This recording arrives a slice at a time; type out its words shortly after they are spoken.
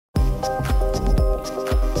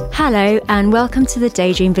Hello and welcome to the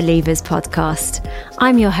Daydream Believers podcast.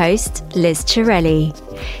 I'm your host, Liz Chirelli.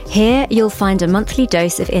 Here you'll find a monthly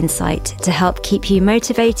dose of insight to help keep you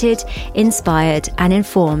motivated, inspired and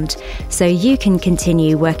informed so you can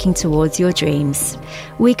continue working towards your dreams.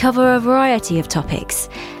 We cover a variety of topics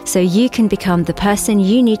so you can become the person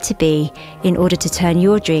you need to be in order to turn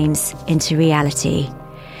your dreams into reality.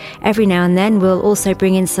 Every now and then we'll also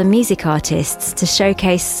bring in some music artists to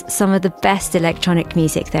showcase some of the best electronic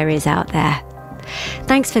music there is out there.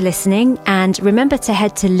 Thanks for listening, and remember to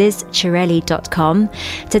head to lizchirelli.com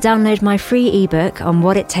to download my free ebook on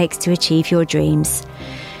what it takes to achieve your dreams.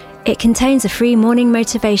 It contains a free morning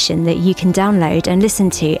motivation that you can download and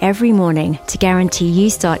listen to every morning to guarantee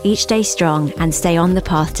you start each day strong and stay on the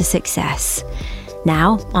path to success.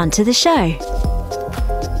 Now, on to the show.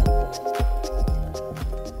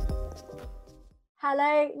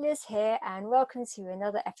 Hello, Liz here, and welcome to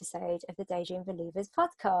another episode of the Daydream Believers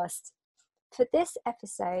podcast. For this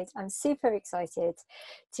episode, I'm super excited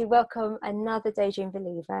to welcome another Daydream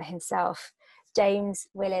Believer himself, James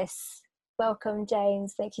Willis. Welcome,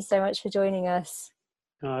 James. Thank you so much for joining us.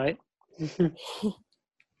 All right.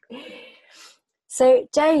 So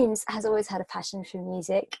James has always had a passion for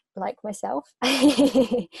music, like myself.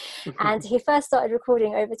 And he first started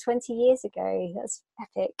recording over 20 years ago. That's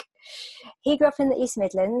epic. He grew up in the East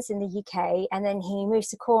Midlands in the UK, and then he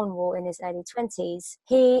moved to Cornwall in his early 20s.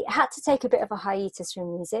 He had to take a bit of a hiatus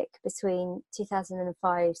from music between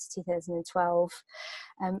 2005 to 2012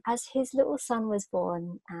 as his little son was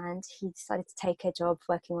born, and he decided to take a job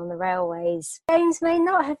working on the railways. James may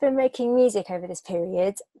not have been making music over this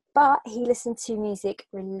period, but he listened to music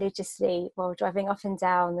religiously while driving up and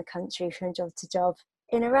down the country from job to job.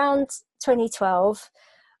 In around 2012,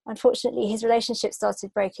 unfortunately, his relationship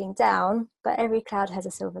started breaking down, but every cloud has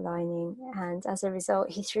a silver lining, and as a result,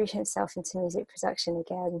 he threw himself into music production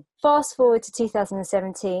again. Fast forward to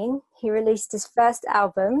 2017, he released his first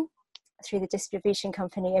album through the distribution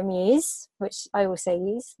company Amuse, which I also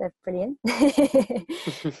use, they're brilliant.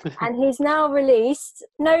 And he's now released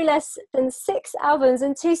no less than 6 albums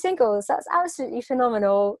and 2 singles. That's absolutely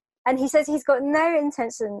phenomenal. And he says he's got no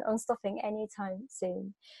intention on stopping anytime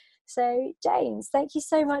soon. So, James, thank you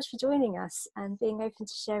so much for joining us and being open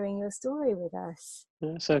to sharing your story with us.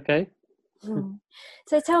 That's okay.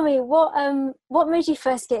 So tell me, what made you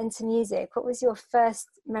first get into music? What was your first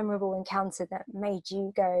memorable encounter that made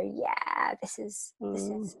you go, yeah, this is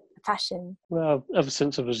a passion? Well, ever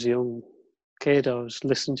since I was a young kid, I was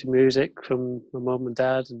listening to music from my mum and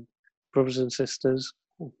dad and brothers and sisters.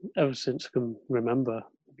 Ever since I can remember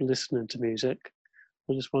listening to music,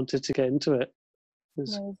 I just wanted to get into it.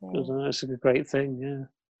 It's a great thing, yeah.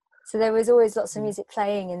 So there was always lots of music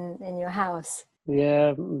playing in your house?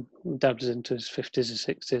 Yeah, my dad was into his 50s and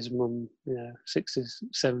 60s, mum, 60s,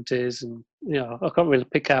 70s, and, I can't really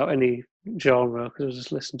pick out any genre because I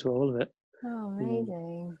just listened to all of it. Oh,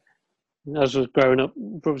 amazing. As I was growing up,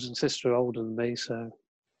 brothers and sisters are older than me, so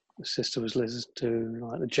my sister was listening to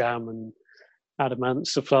like the Jam and Adam Ant,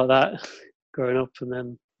 stuff like that, growing up, and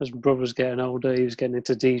then as my brother was getting older, he was getting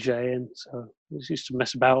into DJing, so I used to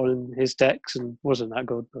mess about in his decks and wasn't that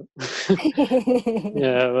good, but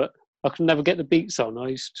but I could never get the beats on. I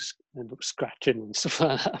used to just end up scratching and stuff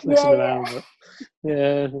like that, messing around. But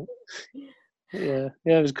it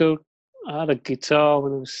was good. I had a guitar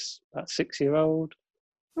when I was about 6-year-old.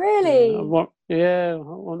 Really? I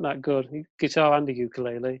wasn't that good. Guitar and a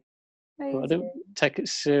ukulele. Amazing. But I didn't take it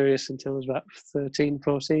serious until I was about 13,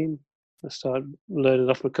 14. I started learning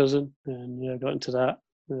off my cousin and got into that.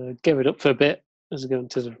 Gave it up for a bit as I got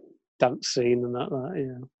into the dance scene and that.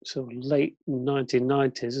 So late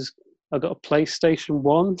 1990s, I got a PlayStation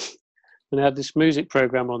 1 and I had this music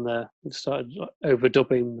program on there and started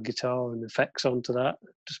overdubbing the guitar and effects onto that,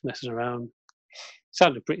 just messing around.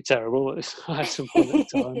 Sounded pretty terrible at some point at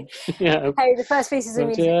the time. Hey, the first pieces of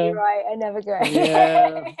music you write are never great.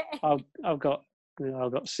 Yeah, I've got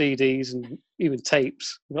CDs and even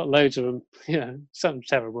tapes. I've got loads of them. Yeah, sounds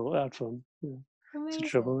terrible. I had fun. Yeah. It's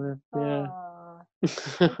trouble. Yeah.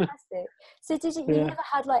 Fantastic. So you never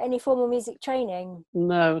had like any formal music training?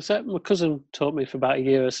 No, except my cousin taught me for about a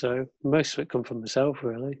year or so. Most of it come from myself,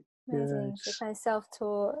 really. Amazing. So kind of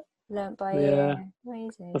self-taught, learnt by ear.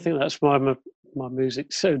 Amazing. I think that's why my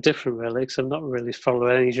music's so different, really, because I'm not really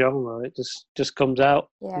following any genre. It just comes out.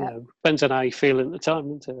 Yeah. Depends on how you feel at the time,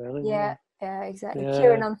 isn't it? Really. Yeah. Yeah, exactly.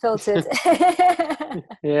 Pure and unfiltered.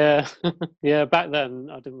 Yeah. Back then,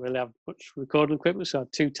 I didn't really have much recording equipment, so I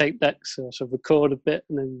had 2 tape decks. So I'd record a bit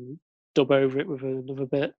and then dub over it with another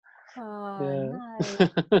bit. Oh, nice.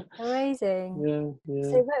 Yeah. Amazing.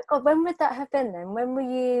 Yeah. So, God, when would that have been then? When were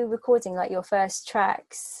you recording like your first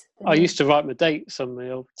tracks? I used to write my dates on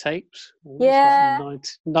my old tapes. It was like Yeah.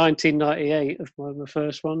 1998 of my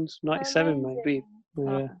first ones, 97 maybe. Amazing.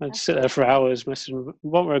 Oh, Yeah, I'd sit there fantastic. for hours messing. We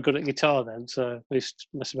weren't very good at guitar then, so I used to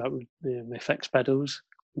mess about with my effects pedals,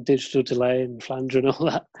 digital delay and flanger and all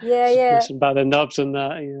that. Yeah, Just yeah, messing about the knobs and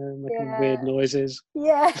that, making yeah, weird noises.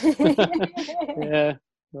 yeah. Yeah,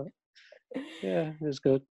 but yeah, it was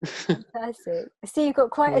good. Fantastic. I see you've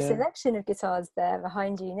got quite a Yeah. selection of guitars there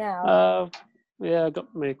behind you now. Uh, yeah, I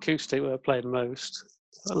got my acoustic where I play the most,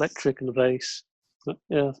 electric and the bass. But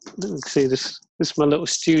yeah, you can see this. This is my little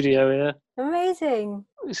studio here. Amazing.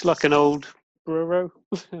 It's like an old Burrow.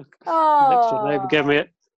 Next door neighbour gave me Oh, it.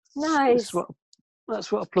 nice.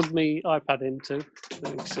 That's what I plugged my iPad into. So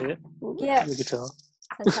you can see it. Yeah, The guitar.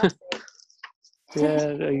 fantastic.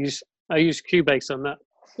 Yeah, I use Cubase on that.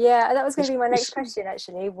 Yeah, that was going It's, to be my next it's question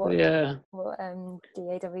actually. What yeah,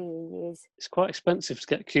 DAW you use? it's quite expensive to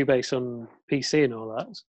get Cubase on PC and all that.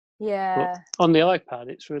 But Yeah. on the iPad,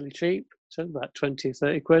 it's really cheap. So about 20,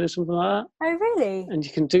 30 quid or something like that. Oh, really? And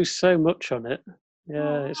you can do so much on it. Yeah,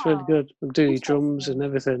 Oh, it's really wow. good. You do your drums and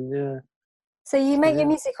Interesting. everything. Yeah, So you make your yeah,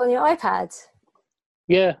 music on your iPad?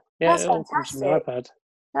 yeah. That's It all comes from the fantastic. iPad.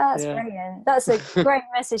 That's Yeah, brilliant. That's a great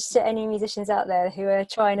message to any musicians out there who are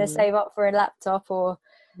trying to yeah. save up for a laptop or,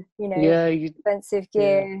 Yeah, expensive yeah,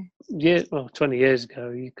 gear. yeah. Well, 20 years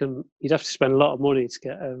ago, you'd have to spend a lot of money to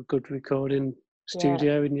get a good recording Yeah,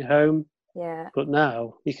 studio in your home. yeah, But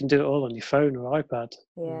now you can do it all on your phone or iPad.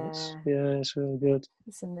 yeah. It's really good.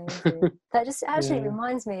 It's amazing. That just actually Yeah.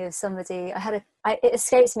 reminds me of somebody. It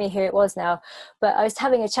escapes me who it was now, but I was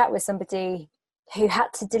having a chat with somebody who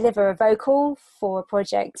had to deliver a vocal for a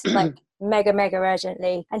project like mega, mega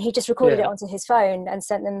urgently. And he just recorded it Yeah. onto his phone and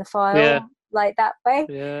sent them the Yeah. file like that way.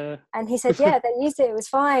 Yeah. And he said, yeah, they used it. It was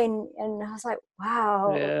fine. And I was like,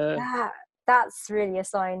 wow, Yeah. that's really a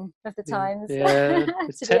sign of the Yeah. times Yeah. The to be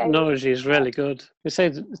able to do technology is that. really good. They say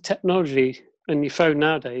that the technology on your phone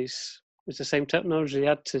nowadays is the same technology you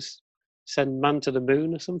had to send man to the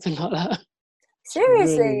moon or something like that. It's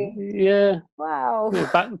really, Seriously? yeah. Wow.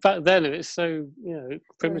 Back then it's so It was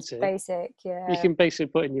primitive. basic, You yeah. can basically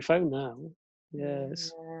put it in your phone now. Yeah,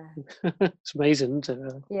 Yeah. it's amazing,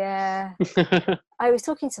 isn't Yeah. it? I was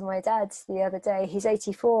talking to my dad the other day, he's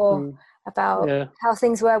 84, Mm, about yeah, how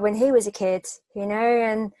things were when he was a kid,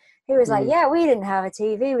 and he was like, mm, yeah, we didn't have a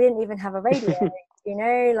TV, we didn't even have a radio,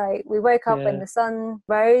 like we woke up when yeah, the sun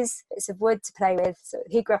rose, bits of wood to play with. So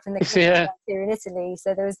he grew up in the yeah, countryside here in Italy,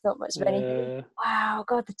 so there was not much of anything. yeah, Wow,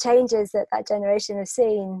 God, the changes that generation have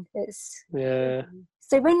seen. It's yeah.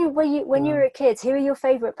 so when you were Um, a kid, who were your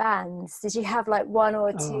favorite bands? Did you have like one or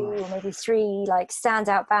oh, two or maybe three like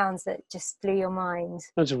standout bands that just blew your mind?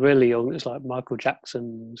 I was really young. It's like Michael Jackson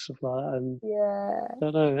and stuff like that. And Yeah,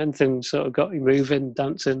 I don't know, anything sort of got you moving,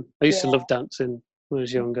 dancing. I used to yeah, love dancing when I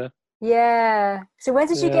was younger. yeah. So when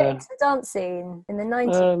did you get Yeah, into the dance scene? In the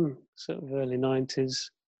 90s? sort of early 90s.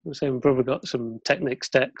 I was saying, my brother got some Technics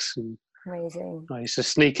decks, and Amazing. I used to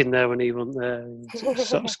sneak in there when he wasn't there and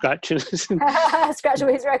sort of scratching. Scratch all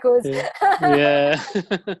his records. Yeah, yeah.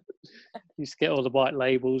 Used to get all the white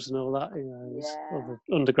labels and all that. It's all Yeah.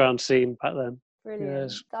 the underground scene back then.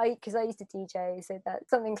 Brilliant. Yes. Because I used to DJ, so that's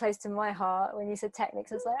something close to my heart. When you said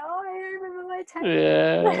Technics, I was like, oh, I remember my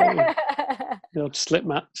Yeah. Technics. The old slip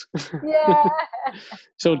mats. Yeah.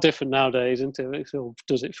 It's all different nowadays, isn't it? It all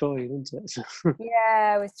does it for you, isn't it?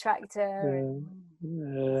 Yeah, with Tractor Yeah. and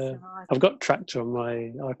Yeah. some I've got Tractor on my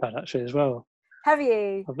iPad actually as well. Have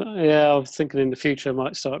you? Yeah, I'm thinking in the future I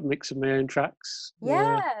might start mixing my own tracks.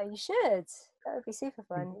 Yeah. Yeah, you should. That would be super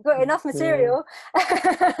fun. You've got enough Yeah. material.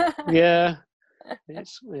 Yeah.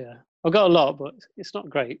 Yeah. I've got a lot, but it's not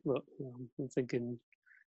great. But I'm thinking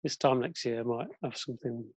this time next year I might have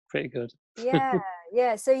something pretty good. Yeah,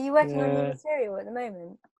 yeah. So you're working on new Yeah. material at the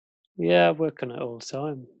moment? Yeah, I work on it all the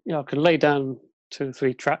time. Yeah, I can lay down 2 or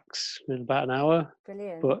 3 tracks in about an hour,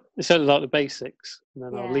 Brilliant. but it's only like the basics, and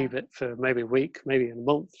then I'll Yeah, leave it for maybe a week, maybe a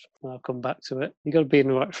month, and I'll come back to it. You got to be in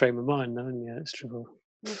the right frame of mind, though, haven't you? It's trouble.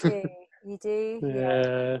 you do. You do.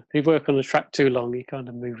 Yeah. If you work on a track too long, you kind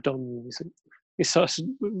of moved on. You sort of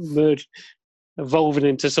merged, evolving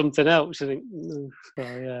into something else. I think,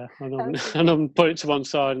 oh yeah, and I'm put it to one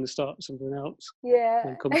side and start something else, Yeah.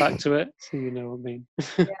 and come back to it. So you know what I mean?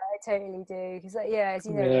 Yeah, I totally do. Because, as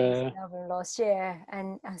you know, I released Yeah, an album last year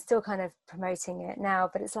and I'm still kind of promoting it now.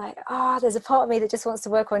 But it's like, there's a part of me that just wants to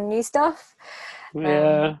work on new stuff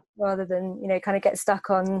yeah, rather than, kind of get stuck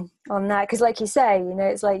on that. Because, like you say,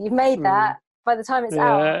 it's like you've made mm, that. by the time it's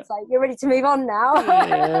out, Yeah. it's like you're ready to move on now.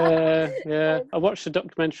 Yeah. I watched a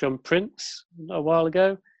documentary on Prince a while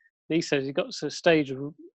ago. He says he got to a stage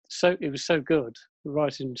of he was so good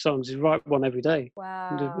writing songs. He'd write one every day.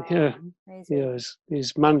 Wow. Yeah, Amazing.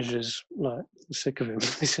 his managers like sick of him.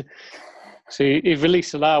 So he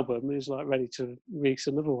released an album. He was like ready to release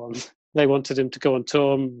another one. They wanted him to go on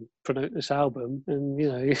tour and promote this album, and he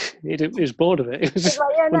was bored of it. He It's just like,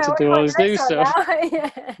 yeah, no, wanted I to do all want his the new next one stuff.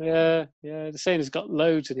 now. Yeah. Yeah. The saying he's got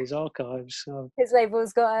loads in his archives. So, His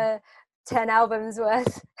label's got 10 albums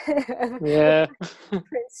worth of yeah.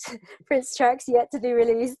 Prince tracks yet to be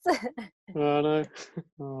released. Oh no.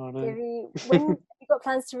 When have you got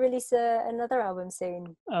plans to release another album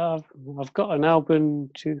soon? I've got an album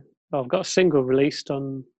I've got a single released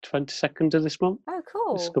on 22nd of this month.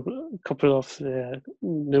 Oh, There's cool. a couple of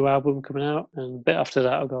new album coming out, and a bit after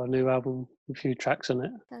that I've got a new album with a few tracks on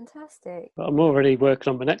it. Fantastic. But I'm already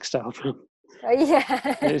working on my next album. Oh,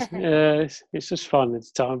 yeah. It's just finding the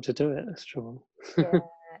time to do it. That's trouble.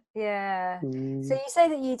 Yeah. So Mm. you say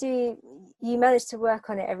that you manage to work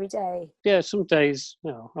on it every day? Yeah, some days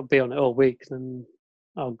I'll be on it all week, and then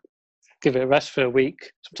I'll give it a rest for a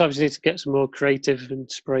week. Sometimes you need to get some more creative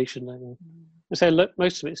inspiration. Don't you? I say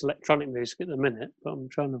most of it's electronic music at the minute, but I'm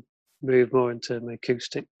trying to move more into my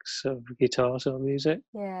acoustic sort of guitar sort of music.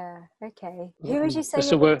 Yeah. Okay. Who would you say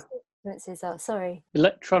This your will work. biggest influences are? Sorry.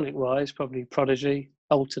 Electronic wise, probably Prodigy,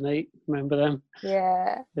 Alternate. Remember them?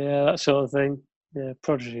 Yeah. Yeah, that sort of thing. Yeah,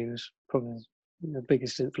 Prodigy was probably the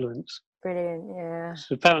biggest influence. Brilliant. Yeah.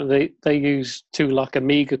 So apparently they used two like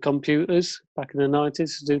Amiga computers back in the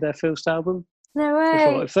 90s to do their first album. No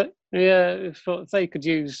I way. thought if they could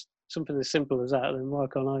use something as simple as that, then why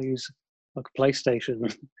can't I use like a PlayStation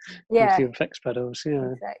and a Yeah. few effects pedals?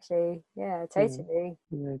 Exactly. Yeah. Totally.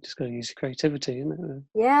 Just got to use creativity, isn't it?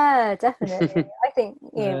 Yeah, definitely. I think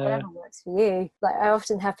Yeah. whatever works for you. Like I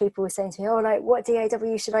often have people saying to me, "Oh, like what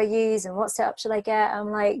DAW should I use and what setup should I get?"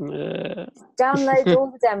 I'm like, download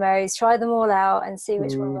all the demos, try them all out, and see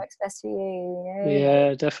which one works best for you.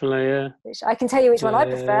 Yeah, definitely. Yeah. Which I can tell you which one I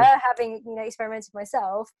prefer, Yeah. having experimented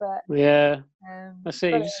myself. But Yeah, I see.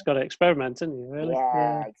 You but, just got to experiment, haven't you? Really?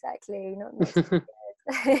 yeah, exactly. Not too scared.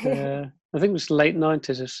 Yeah. I think it was the late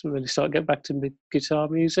 90s I really started getting back to guitar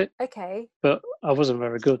music, Okay. but I wasn't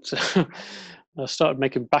very good. So I started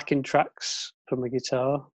making backing tracks for my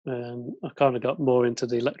guitar, and I kind of got more into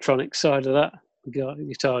the electronic side of that. The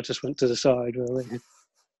guitar just went to the side, really.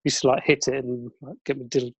 Used to like hit it and like, get my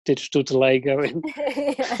digital delay going.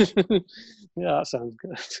 Yeah, that sounds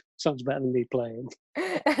good. Sounds better than me playing.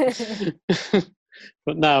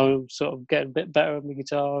 But now I'm sort of getting a bit better at my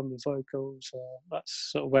guitar and my vocals.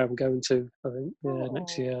 That's sort of where I'm going to, I think. Yeah,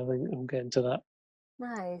 next year I think I'm getting to that.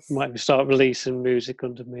 Nice. Might even start releasing music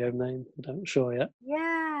under my own name. I'm not sure yet.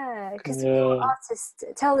 Yeah, because your artist.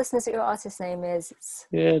 Tell listeners what your artist name is.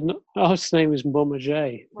 Yeah, artist's name is Mama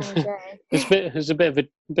J. Mama J. It's a bit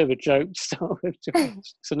of a joke to start with.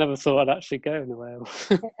 So I never thought I'd actually go anywhere.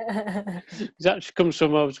 It actually comes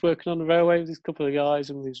from I was working on the railway with a couple of guys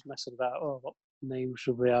and we was messing about. Oh, what name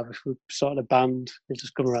should we have if we started a band? It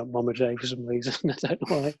just come around Mama J for some reason. I don't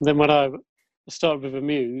know why. And then when I started with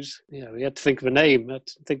Amuse, we had to think of a name. I had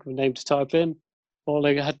to think of a name to type in. All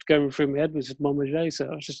I had going through my head was Mama J,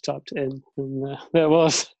 so I just typed it in, and there it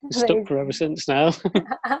was. It's stuck for ever since now.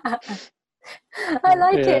 I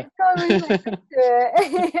like it.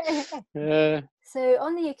 Yeah. So,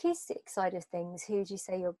 on the acoustic side of things, who would you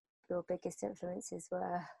say your biggest influences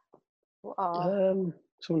were? Or are?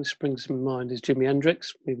 Someone who springs to mind is Jimi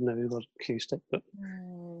Hendrix, even though he was acoustic. But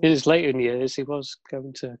in his later years, he was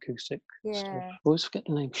going to acoustic stuff. I always forget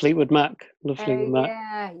the name. Fleetwood Mac. Love Fleetwood Mac.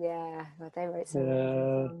 Yeah. Well, they wrote some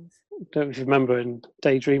songs. Don't know if you remember in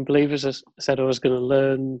Daydream Believers, I said I was going to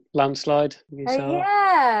learn Landslide guitar. Oh,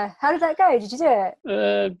 yeah. How did that go? Did you do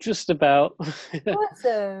it? Just about.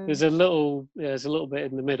 Awesome. There's a little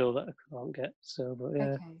bit in the middle that I can't get. So, but yeah.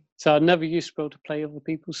 Okay. So I never used to be able to play other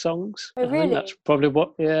people's songs. Oh, really? I think that's probably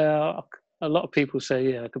what. Yeah, a lot of people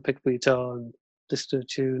say I could pick up a guitar and listen to a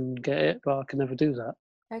tune and get it, but I can never do that.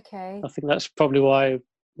 Okay. I think that's probably why I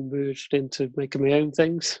merged into making my own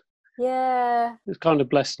things. Yeah. It's kind of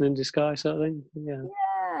blessing in disguise, sort of thing. Yeah.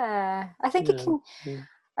 Yeah. I think it can. Yeah.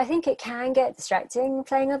 I think it can get distracting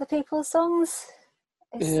playing other people's songs.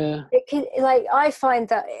 It can, like, I find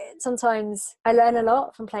that sometimes I learn a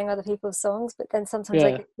lot from playing other people's songs, but then sometimes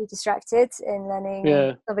I get too distracted in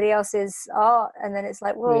learning somebody else's art, and then it's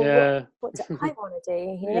like, well, what do I want to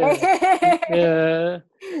do?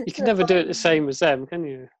 You can never do it the same as them, can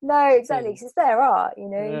you? No, exactly, because it's their art,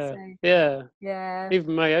 Yeah.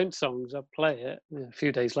 Even my own songs, I play it. A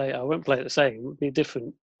few days later, I won't play it the same. It'll be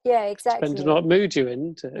different. Yeah, depending exactly. on what mood you're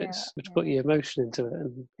in. Yeah, It's to put yeah, your emotion into it.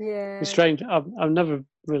 And it's yeah. strange. I've never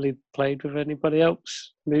really played with anybody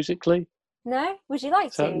else musically. No, would you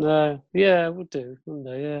like So to? no, yeah, I would do one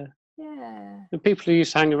day. Yeah, Yeah, the people who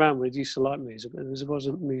used to hang around with used to like music, but there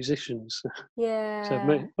wasn't musicians. So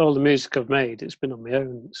yeah. all the music I've made, it's been on my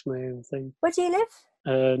own. It's my own thing. Where do you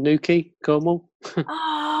live? Newquay, Cornwall,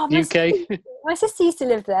 Oh, UK. my sister used to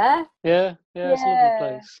live there. Yeah, yeah, it's a lovely Yeah,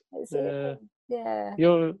 place. it's Uh, yeah.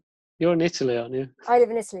 you're you're in Italy, aren't you? I live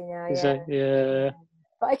in Italy now. Is Yeah, that yeah?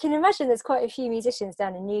 but I can imagine there's quite a few musicians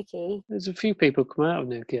down in Newquay. There's a few people come out of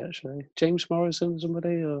Newquay actually. James Morrison,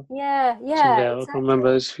 somebody, or Yeah, yeah, somebody else. I can't exactly. remember.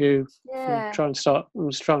 There's a few. Yeah. I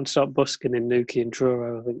was trying to start busking in Newquay and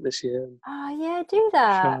Truro, I think, this year. Oh, yeah, do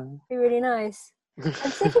that. Try. Be really nice.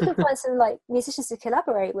 And see if you can find some like musicians to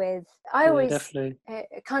collaborate with. I Yeah, always definitely.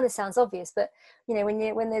 it kind of sounds obvious, but you know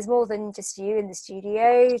when there's more than just you in the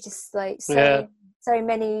studio, just like Yeah. so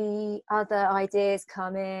many other ideas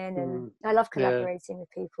come in, and Mm, I love yeah. collaborating with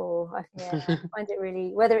people. Yeah, I find it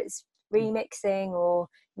really, whether it's remixing or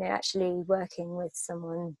you know actually working with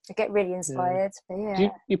someone, I get really Yeah. inspired. But Do yeah,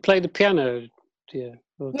 you play the piano? Yeah,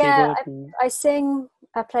 or yeah, keyboard? I sing,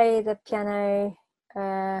 I play the piano.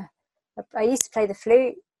 Uh, I used to play the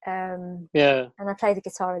flute, Yeah, and I play the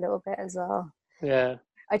guitar a little bit as well. yeah,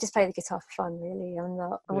 I just play the guitar for fun, really. I'm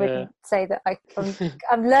not. I yeah, wouldn't say that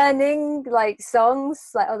I'm learning like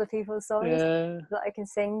songs, like other people's songs, yeah, that I can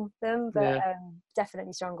sing them, but yeah.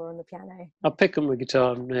 definitely stronger on the piano. I pick up my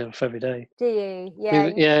guitar now for every day. Do you?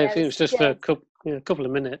 Yeah, Yeah, if it was that's just for good. a couple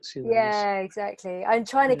of minutes, just Yeah, exactly. I'm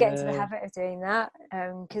trying to get into the yeah, habit of doing that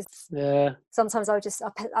because yeah, sometimes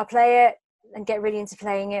I'll play it and get really into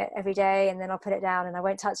playing it every day, and then I'll put it down and I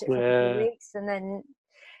won't touch it for a couple of yeah, weeks, and then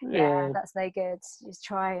yeah, yeah, that's no good. Just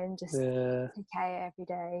try and just yeah. okay it every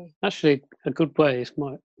day. Actually, a good way is a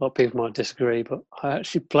lot of people might disagree, but I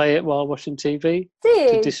actually play it while watching TV Do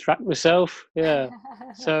to you? distract myself. Yeah.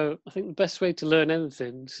 So I think the best way to learn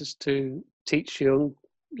anything is just to teach your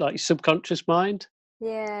subconscious mind. So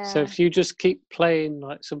Yeah, if you just keep playing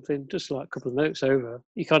like something, just like a couple of notes over,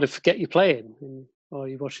 you kind of forget you're playing while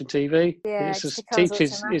you're watching TV. And yeah, it's it just just becomes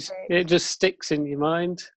it automatic. just sticks in your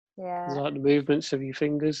mind, Yeah, like the movements of your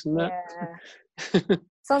fingers and yeah. that.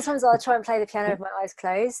 Sometimes I'll try and play the piano with my eyes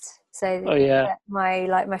closed, so Oh yeah, that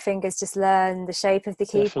my fingers just learn the shape of the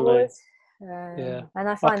keyboard, definitely. Yeah, and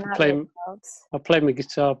I I find can that really play. helps. I play my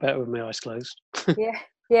guitar better with my eyes closed. Yeah,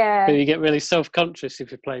 But yeah, you get really self-conscious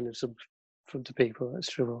if you're playing in front of people. That's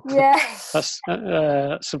true. yeah, That's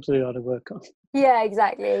something I ought to work on. yeah,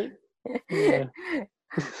 exactly. Yeah,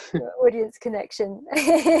 Audience connection.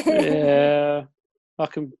 yeah. I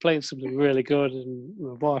can play something really good, and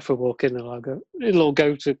my wife will walk in, and it'll all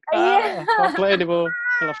go to Yeah. can't play anymore.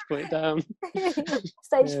 I'll have to put it down.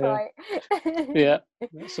 Stage Yeah, fright. yeah.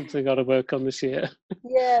 That's something I got to work on this year.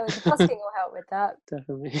 Yeah, the busking will help with that.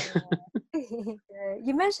 Definitely. Yeah.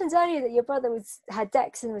 You mentioned earlier that your brother had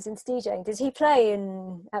decks and was into DJing. Did he play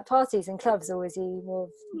in at parties and clubs, or was he more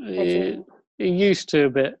He, bedroom, he used to a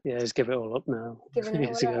bit. Yeah, he's give it all up now. giving it all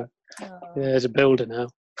Years ago. up? Oh. Yeah, he's a builder now.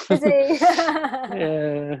 Is he?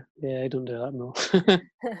 Yeah, he don't do that more.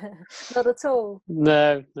 Not at all.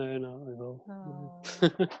 No, not at all. Oh, No.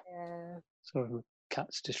 yeah. Sorry, my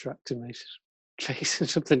cat's distracting me. She's chasing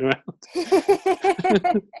something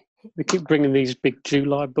around. They keep bringing these big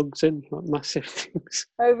July bugs in, like massive things.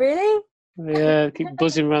 Oh, really? Yeah, they keep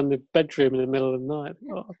buzzing around the bedroom in the middle of the night.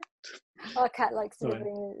 Oh, Our cat likes sorry.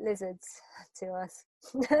 delivering lizards to us.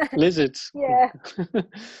 Lizards. Yeah.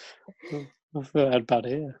 Oh, I thought I had bad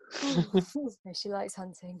ear. No, she likes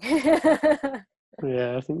hunting.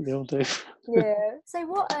 Yeah, I think they all do. Yeah. So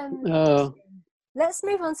what? Oh, Let's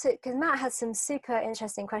move on to, because Matt has some super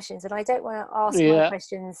interesting questions, and I don't want to ask my yeah,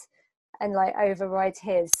 questions and like override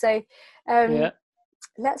his. So, um, yeah.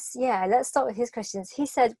 let's start with his questions. He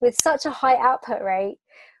said, with such a high output rate,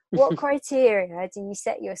 what criteria do you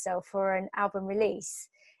set yourself for an album release?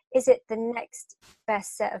 Is it the next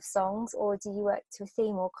best set of songs, or do you work to a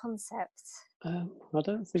theme or concept? I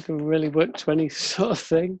don't think I really worked to any sort of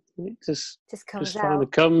thing. It Just comes kind out.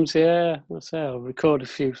 of comes. Yeah, I say I'll record a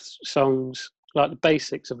few songs, like the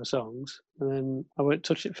basics of the songs, and then I won't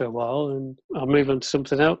touch it for a while, and I'll move on to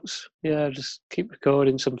something else. Yeah, just keep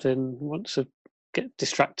recording something. Once I get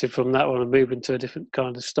distracted from that one and move into a different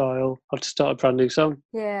kind of style, I'll just start a brand new song.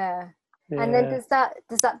 Yeah. And then Yeah.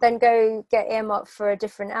 does that then go get earmarked for a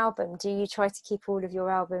different album? Do you try to keep all of your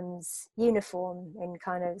albums uniform in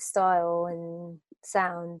kind of style and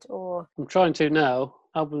sound, or I'm trying to now.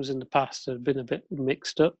 Albums in the past have been a bit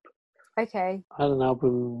mixed up. okay? I had an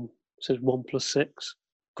album said 1+6.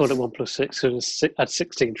 Called it 1+6 because it had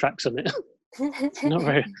 16 tracks on it. It's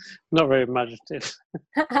not very imaginative.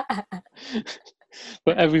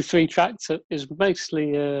 But every 3 tracks is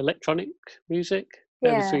mostly electronic music.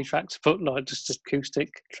 Every 3 tracks put like just acoustic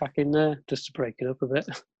track in there just to break it up a bit.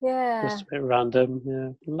 Yeah. Just a bit random. Yeah.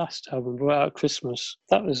 Last album, Right Out Christmas,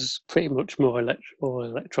 that was pretty much more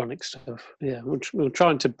electronic stuff. Yeah, we're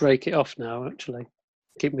trying to break it off now. Actually,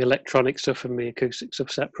 keep the electronic stuff and the acoustic stuff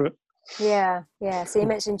separate. Yeah. So you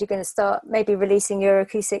mentioned you're going to start maybe releasing your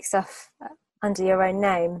acoustic stuff under your own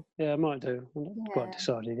name. Yeah, I might do. I'm not quite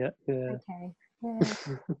decided yet. Yeah. Okay. Yeah.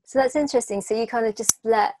 So that's interesting. So you kind of just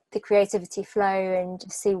let the creativity flow and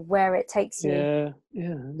see where it takes you.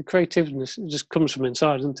 Yeah. The creativeness just comes from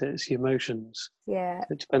inside, doesn't it? It's the emotions. Yeah.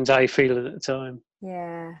 It depends how you feel at the time.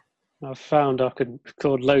 Yeah. I've found I can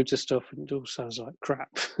record loads of stuff and it all sounds like crap.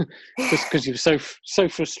 Just because you're so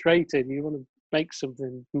frustrated. You want to make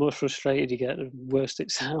something. The more frustrated you get, the worse it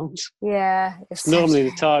sounds. Yeah. It's normally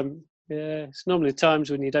the time. Yeah, it's normally the times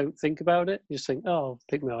when you don't think about it. You just think, "Oh, I'll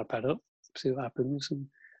pick my iPad up, see what happens," and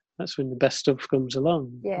that's when the best stuff comes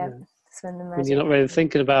along. Yeah. That's when the magic. When you're not really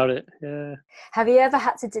thinking about it. Yeah. Have you ever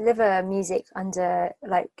had to deliver music under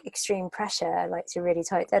like extreme pressure, like to really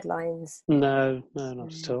tight deadlines? No,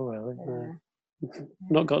 not at all. Really. No.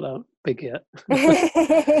 Not got that big yet.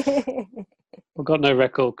 I've got no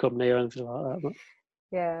record company or anything like that. But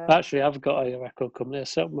yeah. actually, I've got a record company. I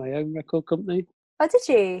set up my own record company. Oh, did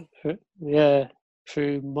you? Yeah,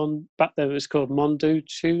 through back then it was called Mondo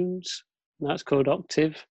Tunes. Now it's called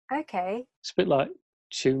Octave. Okay. It's a bit like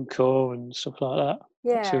TuneCore and stuff like that.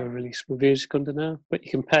 Yeah. To release my music under now, but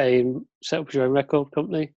you can pay and set up your own record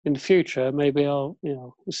company. In the future, maybe I'll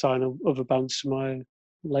sign other bands to my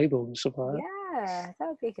label and stuff like that. Yeah, that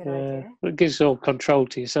would be a good idea. It gives all control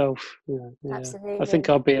to yourself. Yeah. Absolutely. I think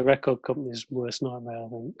I'll be a record company's worst nightmare. I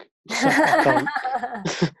think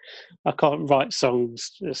I can't write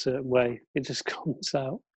songs a certain way. It just comes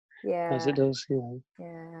out as it does.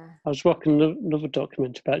 Yeah. I was watching another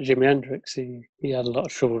documentary about Jimi Hendrix. He had a lot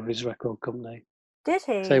of trouble with his record company. Did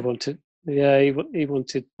he? So he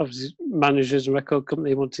wanted obviously managers and record company.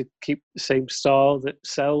 He wanted to keep the same style that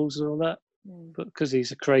sells and all that. But because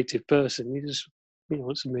he's a creative person, he just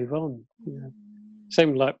wants to move on.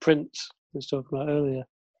 Same like Prince I was talking about earlier.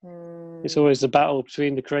 It's always the battle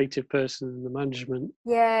between the creative person and the management.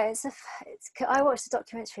 Yeah, I watched a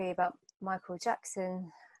documentary about Michael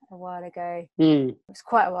Jackson a while ago. It was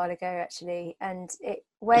quite a while ago actually, and it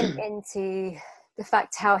went into the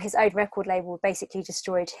fact how his own record label basically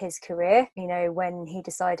destroyed his career, when he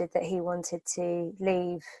decided that he wanted to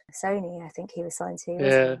leave Sony. I think he was signed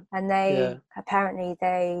to, and they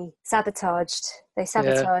sabotaged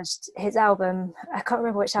his album. I can't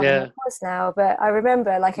remember which album it was now, but I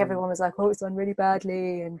remember everyone was like, oh, it's done really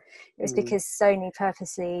badly, and it was because Sony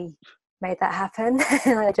purposely made that happen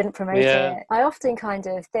and I didn't promote it. I often kind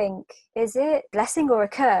of think, is it blessing or a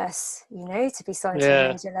curse, to be signed to a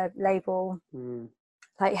major label?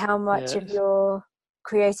 Like how much of your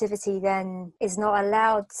creativity then is not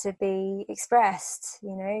allowed to be expressed,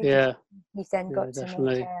 you've then got to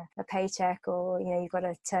make a paycheck, or you've got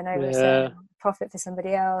to turn over a certain profit for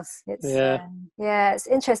somebody else. It's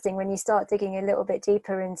interesting when you start digging a little bit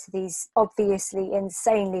deeper into these obviously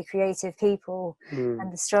insanely creative people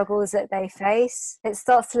and the struggles that they face. It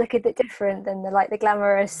starts to look a bit different than the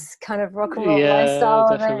glamorous kind of rock and roll lifestyle.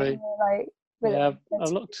 Definitely. I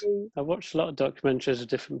watched a lot of documentaries of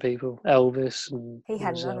different people. Elvis, and he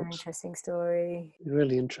had another interesting story.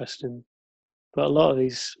 Really interesting, but a lot of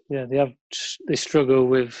these, they struggle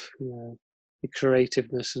with the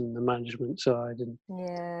creativeness and the management side,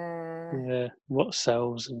 and what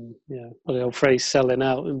sells, and the old phrase "selling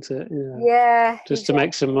out," isn't it? Just to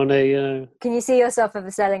make some money. Can you see yourself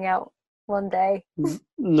ever selling out one day?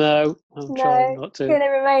 No, I'm trying not to. You're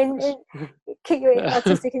gonna remain, keep your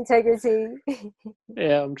artistic integrity.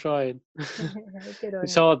 Yeah, I'm trying.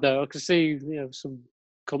 It's hard though. I can see, some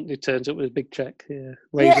company turns up with a big check,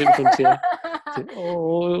 waves it in front of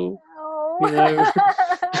you.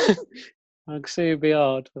 I can see it'd be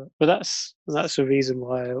hard, but that's the reason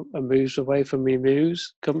why I moved away from my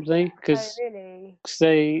Muse company, because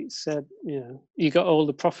they said, you got all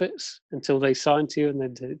the profits until they signed to you, and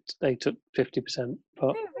then they took 50%.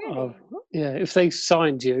 But if they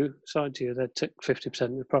signed you, they took 50%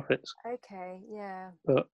 of the profits. Okay, yeah.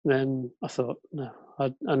 But then I thought, no,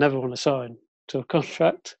 I never want to sign to a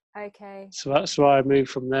contract. Okay. So that's why I moved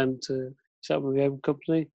from them to set up my own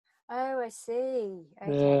company. Oh, I see. Okay.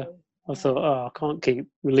 Yeah. I thought, I can't keep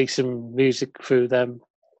releasing music through them,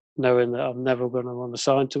 knowing that I'm never going to want to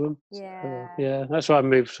sign to them. So, that's why I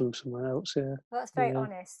moved from somewhere else. Yeah. Well, that's very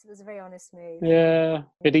honest. It was a very honest move. Yeah,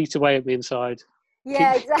 it eats away at me inside.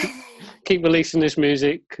 Yeah, keep exactly. keep releasing this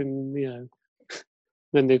music, and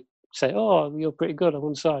then they say, "Oh, you're pretty good. I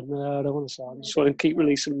want to sign." No, I don't want to sign. I just want to keep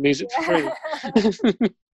releasing music for free.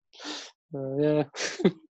 Yeah. Yeah.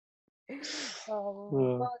 Oh,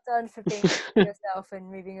 Oh. well done for being true to yourself and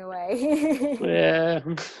moving away. Yeah.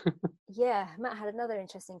 Yeah, Matt had another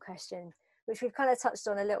interesting question, which we've kind of touched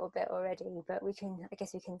on a little bit already, but I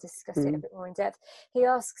guess we can discuss it a Mm. bit more in depth. He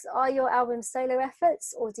asks, are your albums solo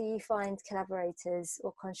efforts, or do you find collaborators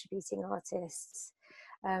or contributing artists?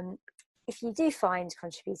 If you do find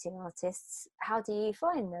contributing artists, how do you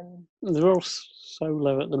find them? They're all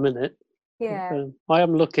solo at the minute. Yeah, I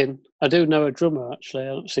am looking. I do know a drummer actually. I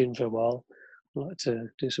haven't seen him for a while. I'd like to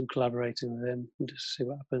do some collaborating with him and just see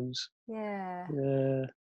what happens. yeah, Yeah.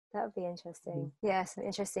 that would be interesting. Yeah, some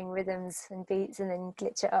interesting rhythms and beats, and then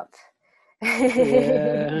glitch it up.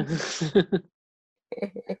 Yeah.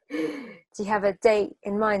 Do you have a date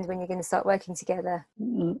in mind when you're going to start working together?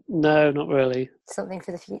 No, not really. Something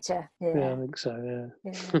for the future? Yeah, Yeah. I think so.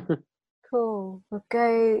 Yeah. Yeah. Cool. We'll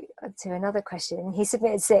go to another question. He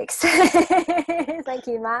submitted 6. Thank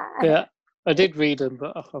you, Matt. Yeah. I did read them,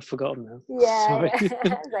 but I've forgotten now. Yeah, Sorry.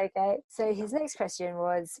 that's okay. So his next question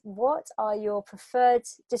was, what are your preferred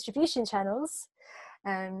distribution channels?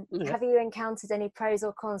 Yeah. Have you encountered any pros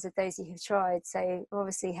or cons of those you have tried? So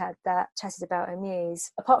obviously had that chatted about Amuse.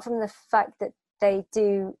 Apart from the fact that they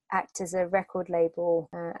do act as a record label,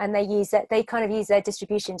 and they kind of use their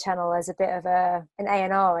distribution channel as a bit of an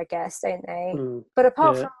A&R, I guess, don't they? Mm. But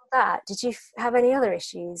apart Yeah. from that, did you have any other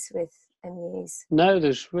issues with Amuse? No,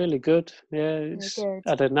 there's really good. Yeah, Really good. I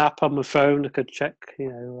had an app on my phone. I could check,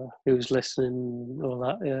 who's listening, all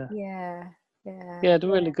that. Yeah. Yeah, yeah, Yeah, they're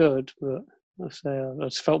really good, but I say I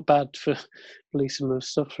just felt bad for releasing my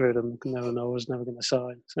stuff through them, knowing I was never going to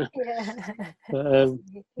sign. So, yeah. but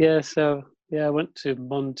I went to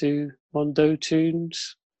Mondo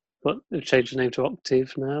Tunes, but they've changed the name to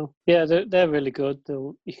Octave now. Yeah, they're really good.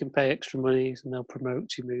 You can pay extra money and they'll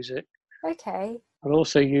promote your music. Okay. I'll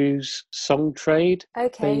also use Songtrade.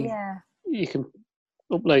 Okay, yeah. You can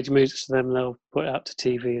upload your music to them. They'll put it out to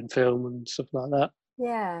TV and film and stuff like that.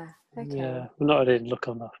 Yeah. Okay. Yeah, I didn't look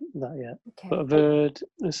on that yet. But Okay. I've heard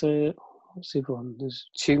what's the other one? There's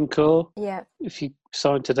TuneCore. Yeah. If you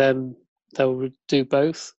sign to them, they'll do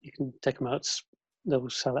both. You can take them out. They'll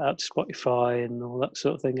sell it out to Spotify and all that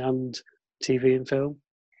sort of thing, and TV and film.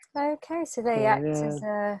 Okay, so they So act as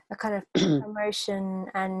a kind of yeah, promotion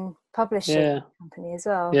and publishing yeah, company as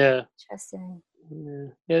well. yeah. Interesting. Yeah,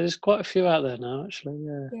 there's quite a few out there now, actually.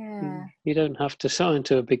 Yeah, Yeah. you don't have to sign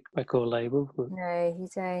to a big record label, but No, you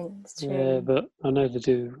don't. It's yeah, true. but I know they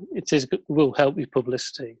do. Will help you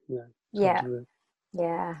publicity. To Yeah. do it.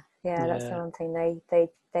 Yeah. Yeah. That's the Yeah, one thing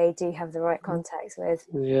they do have the right contacts with.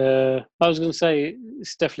 yeah. I was going to say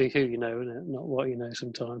it's definitely who you know, isn't it? Not what you know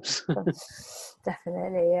sometimes.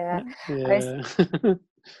 Definitely. Yeah. I was, Yeah.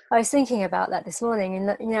 I was thinking about that this morning,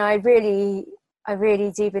 and I really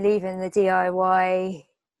do believe in the DIY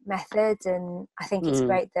method, and I think it's Mm,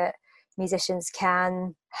 great that musicians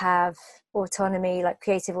can have autonomy, like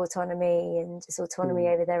creative autonomy and just autonomy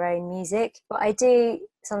mm, over their own music. But I do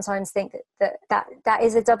sometimes think that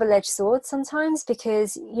is a double-edged sword sometimes,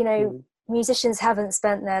 because mm. musicians haven't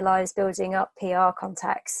spent their lives building up PR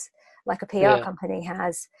contacts like a PR Yeah, company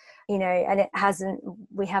has, and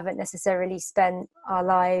we haven't necessarily spent our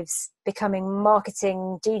lives becoming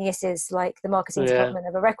marketing geniuses like the marketing yeah, department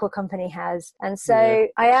of a record company has. And yeah, so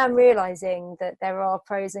I am realizing that there are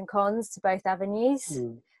pros and cons to both avenues,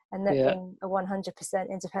 mm, and that yeah, being a 100%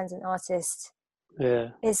 independent artist yeah.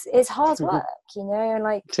 is hard work, and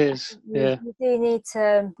like It is. you, Yeah. you do need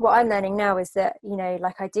to. What I'm learning now is that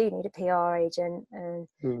like I do need a PR agent and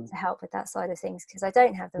Mm, to help with that side of things, because I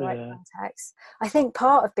don't have the right yeah. contacts. I think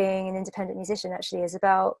part of being an independent musician actually is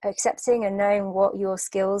about accepting and knowing what your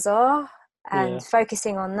skills are and Yeah.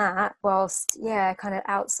 focusing on that, whilst kind of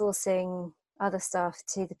outsourcing other stuff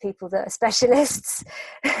to the people that are specialists.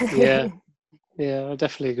 Yeah. Yeah. I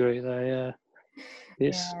definitely agree there. Yeah.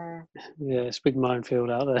 It's Yeah. it's a big minefield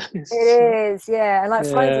out there. It is, yeah, and like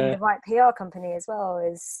finding Yeah. the right PR company as well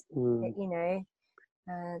is, Mm,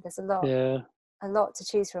 there's yeah. a lot to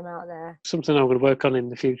choose from out there. Something I'm going to work on in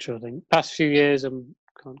the future. I think. Past few years, I'm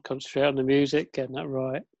concentrate on the music, getting that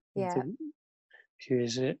right. I Yeah, think a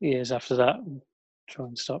few years after that, try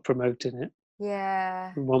and start promoting it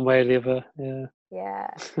yeah, in one way or the other. Yeah. yeah,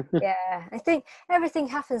 yeah. I think everything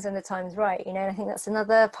happens when the time's right, and I think that's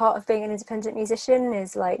another part of being an independent musician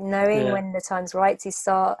is like knowing Yeah. when the time's right to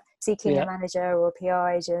start seeking a Yeah. manager or a PR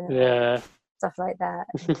agent or Yeah. stuff like that.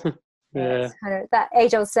 Yeah, Yeah. it's kind of that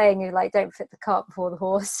age-old saying of like, don't put the cart before the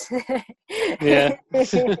horse. Yeah.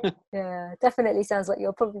 Yeah, definitely sounds like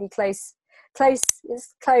you're probably close the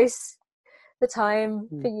time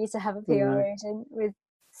for you to have a PR Mm, agent with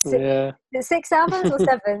yeah. 6 albums or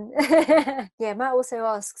 7. Yeah, Matt also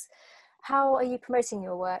asks, how are you promoting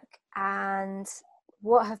your work and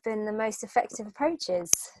what have been the most effective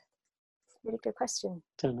approaches? Really good question.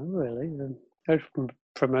 Don't know really. The only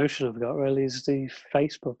promotion I've got really is the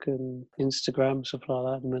Facebook and Instagram, stuff like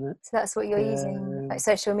that at the minute. So that's what you're using, like Um,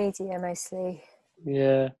 social media mostly.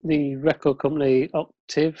 yeah, the record company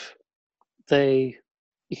Octave, you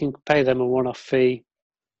can pay them a one-off fee,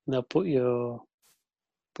 and they'll put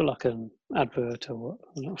like an advert or what,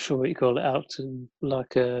 I'm not sure what you call it, out in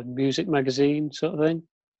like a music magazine sort of thing.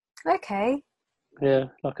 Okay. Yeah,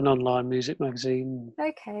 like an online music magazine.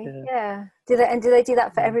 Okay. Yeah. Yeah. Do they do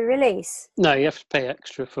that for Mm. every release? No, you have to pay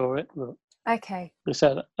extra for it, but Okay.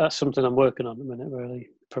 so that's something I'm working on at the minute, really,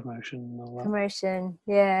 promotion and all that. Promotion.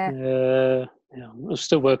 Yeah. Yeah, I'm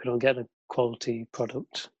still working on getting a quality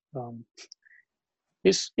product.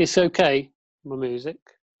 It's okay, my music.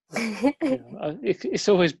 You know, it's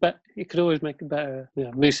always better. You could always make it better. You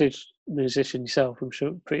know, musician yourself.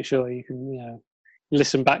 Pretty sure you can. You know,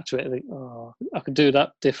 listen back to it and think, oh, I could do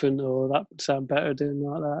that different, or that would sound better doing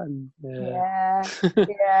like that. And Yeah.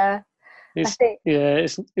 yeah, Yeah. I think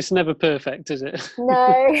it's never perfect, is it?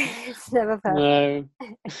 no, it's never perfect. No.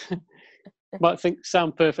 Might think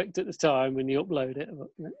sound perfect at the time when you upload it, but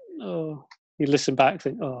oh, you listen back,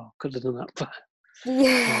 think, oh, could have done that.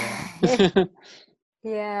 Yeah. Yeah.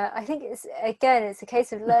 Yeah, I think it's a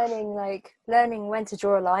case of learning when to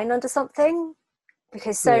draw a line under something,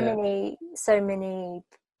 because Yeah. so many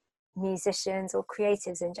musicians or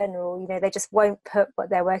creatives in general, they just won't put what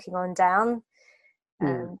they're working on down.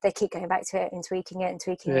 Mm. They keep going back to it and tweaking it,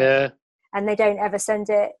 Yeah. and they don't ever send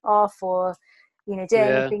it off or do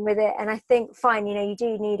Yeah. anything with it. And I think fine, you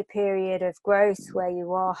do need a period of growth where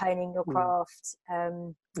you are honing your Mm. craft,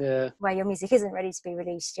 Yeah. where your music isn't ready to be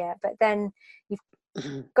released yet, but then you've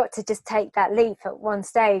got to just take that leap at one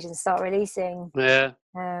stage and start releasing. Yeah.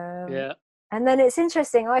 um, Yeah. and then it's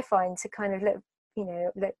interesting, I find, to kind of look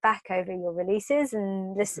back over your releases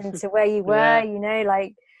and listen to where you were, Yeah.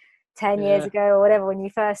 like 10 years Yeah. ago or whatever when you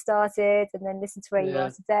first started, and then listen to where you are Yeah.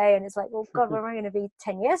 today, and it's like, well, God, where am I going to be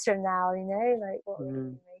 10 years from now? Like, what are we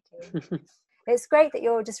going to Mm. be making? It's great that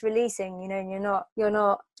you're just releasing, and you're not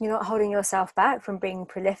holding yourself back from being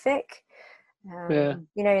prolific, Yeah.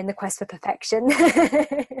 in the quest for perfection.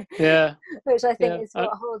 Yeah. Which I think Yeah. is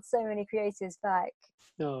what holds so many creators back.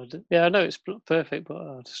 Yeah, I know it's not perfect, but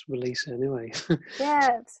I'll just release it anyway.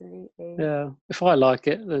 Yeah, absolutely. Yeah. If I like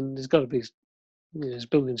it, then there's got to be, there's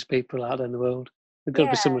billions of people out there in the world. There's got to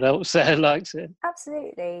be Yeah, someone else there who likes it.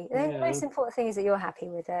 absolutely. I think the Yeah. most important thing is that you're happy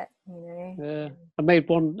with it. Yeah. I made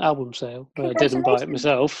one album sale. I didn't buy it Congratulations.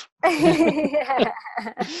 myself. Yeah.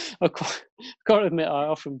 I can't admit I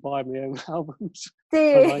often buy my own albums Do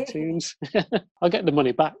on you? iTunes. I get the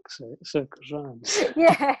money back, so it circles round.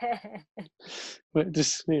 Yeah. But it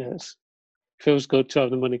just, it feels good to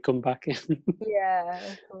have the money come back in. Yeah,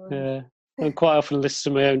 of course. Yeah. And quite often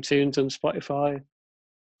listen to my own tunes on Spotify.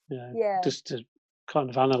 Yeah. Just to kind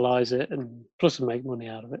of analyse it, and plus I make money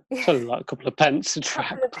out of it. It's Yeah. only like a couple of pence a track.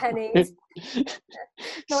 Couple of pennies. Not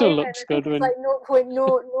Still even. looks I think good it's when. like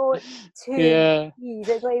 0.002 Yeah, P's.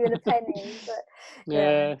 It's not even a penny, but yeah,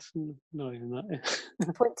 yeah, it's not even that.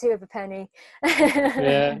 0.2 of a penny.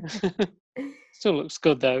 Yeah, still looks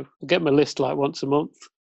good though. I get my list like once a month.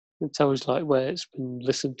 It tells like where it's been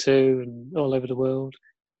listened to and all over the world.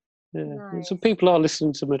 Yeah, and some Nice. people are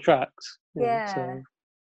listening to my tracks. Yeah, So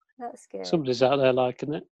that's good. somebody's out there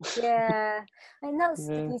liking it. Yeah, and that's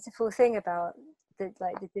the Yeah, beautiful thing about the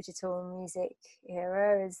digital music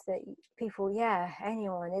era, is that people,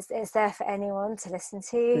 anyone, it's there for anyone to listen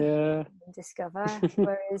to yeah, and discover.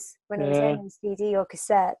 Whereas when it was yeah. only CD or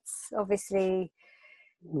cassettes, obviously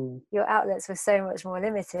Mm, your outlets were so much more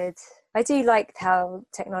limited. I do like how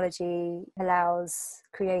technology allows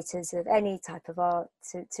creators of any type of art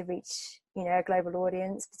to reach, a global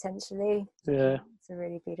audience potentially. yeah. It's a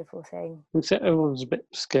really beautiful thing. Except everyone's a bit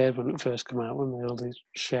scared when it first came out, when they all do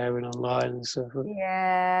sharing online and stuff. But I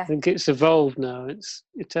Yeah, think it's evolved now.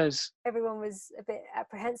 It has. everyone was a bit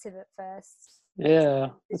apprehensive at first. Yeah,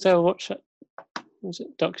 I tell you, watch that. Was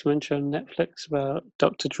it documentary on Netflix about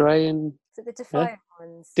Dr. Dre and So the yeah, Defiant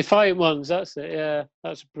ones. Defiant Ones? That's it. Yeah,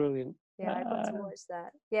 that's brilliant. Yeah, I got to watch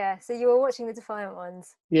that. Yeah, so you were watching the Defiant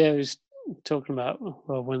ones. Yeah, he was talking about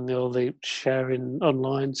when all the sharing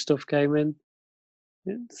online stuff came in.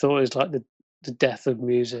 It thought it was like the death of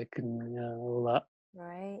music and all that.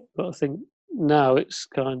 Right. But I think now it's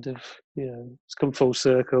kind of, it's come full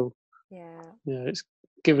circle. Yeah. It's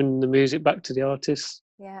giving the music back to the artists.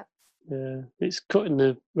 Yeah. It's cutting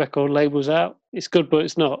the record labels out. It's good, but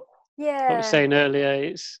it's not. Like I was Yeah. saying earlier,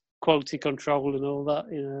 it's quality control and all that.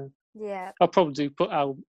 Yeah. I'll probably do put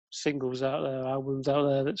singles out there, albums out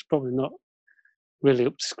there. That's probably not really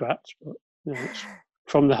up to scratch, but it's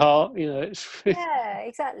from the heart. It's Yeah,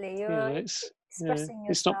 exactly. You're it's expressing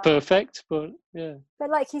it's not yourself. perfect, but yeah. But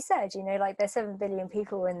like you said, like there's 7 billion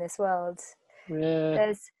people in this world.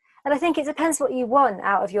 Yeah. And I think it depends what you want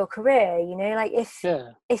out of your career. Like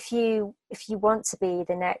Yeah. if you want to be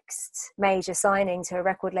the next major signing to a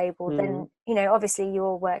record label, then obviously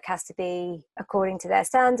your work has to be according to their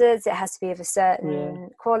standards. It has to be of a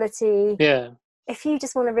certain quality. Yeah. If you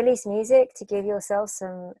just want to release music to give yourself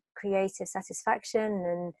some creative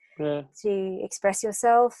satisfaction and to express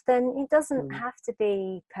yourself, then it doesn't have to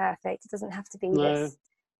be perfect. It doesn't have to be this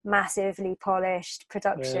massively polished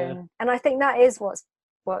production. And I think that is what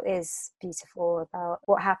is beautiful about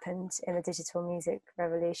what happened in the digital music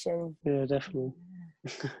revolution. Yeah, definitely.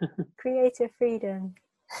 Creative freedom.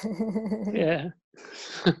 Yeah.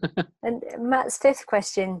 And Matt's fifth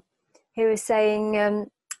question, he was saying,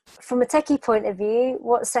 from a techie point of view,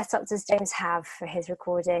 what setup does James have for his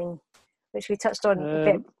recording? Which we touched on a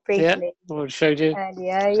bit briefly. Yeah, I showed you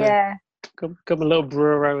earlier. So, yeah. Got my little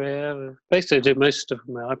Burrow here. Basically, I do most stuff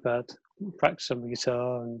on my iPad. Practice on the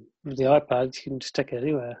guitar, and with the iPad, you can just take it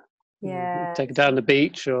anywhere. Yeah. Take it down the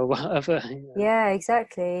beach or whatever. Yeah,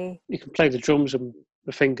 exactly. You can play the drums on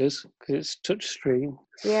the fingers because it's touch screen.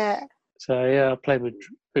 Yeah. So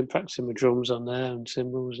been practicing my drums on there and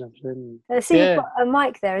cymbals and everything. And I see you've got a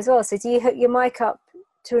mic there as well. So do you hook your mic up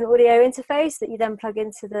to an audio interface that you then plug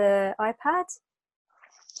into the iPad?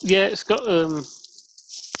 Yeah, it's got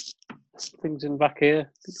things in the back here.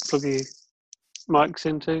 Plug your mics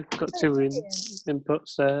into. Got two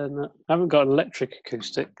inputs there. And I haven't got an electric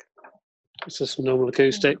acoustic. It's just a normal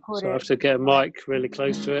acoustic, so I have to get a mic really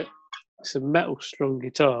close to it. It's a metal strung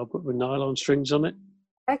guitar, but with nylon strings on it.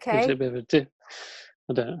 Okay. Gives it a bit of it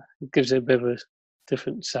gives it a bit of a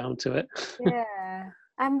different sound to it. Yeah.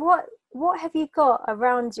 And what have you got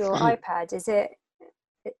around your iPad? Is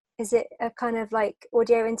it a kind of like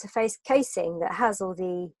audio interface casing that has all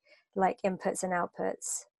the like inputs and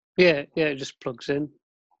outputs? Yeah, it just plugs in.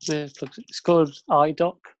 Yeah, it's called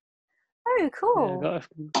iDock. Oh, cool.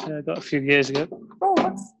 Yeah, I got a few years ago. Oh,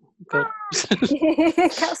 what's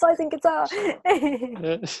capsizing guitar?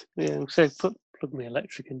 So plug my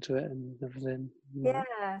electric into it and everything. Yeah,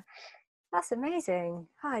 that's amazing.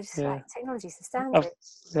 I just like technology's astounding.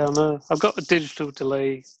 I know. I've got a digital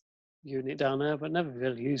delay unit down there, but never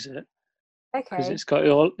really use it. Okay. Because it's got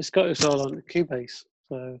us all on the Cubase,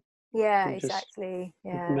 so. Yeah, exactly.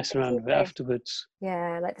 Yeah. Mess around with it afterwards.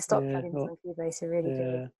 Yeah, like the stock plugins on Cubase are really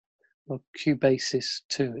good. Well, Cubasis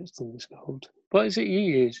 2, it's called. What is it you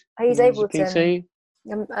use? I use Ableton. PC?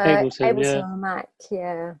 Ableton on Mac,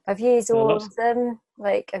 yeah. I've used all of them.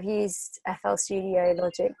 Like I've used FL Studio,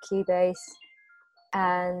 Logic, Cubase,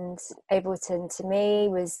 and Ableton to me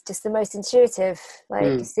was just the most intuitive. Like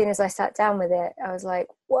as soon as I sat down with it, I was like,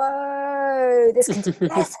 whoa, this can do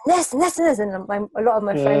this and this and this. And a lot of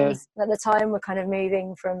my friends at the time were kind of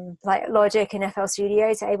moving from like Logic and FL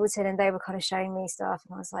Studio to Ableton, and they were kind of showing me stuff,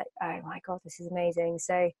 and I was like, oh my God, this is amazing.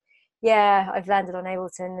 So yeah, I've landed on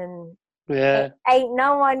Ableton, and ain't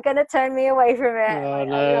no one gonna turn me away from it. I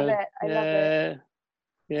love it. I love it.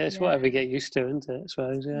 Yeah, it's whatever you get used to, isn't it? I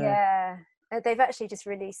suppose. Yeah. They've actually just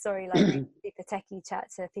released, like super techie chat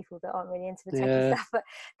to people that aren't really into the techie stuff, but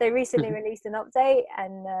they recently released an update,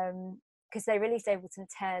 and because they released Ableton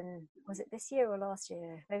 10, was it this year or last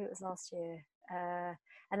year? Maybe it was last year.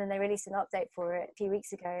 And then they released an update for it a few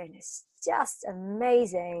weeks ago, and it's just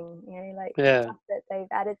amazing. The stuff that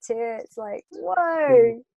they've added to it. It's like,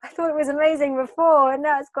 whoa! I thought it was amazing before, and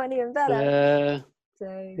now it's quite even better.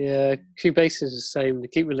 Yeah, Cubase is the same. They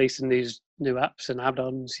keep releasing these new apps and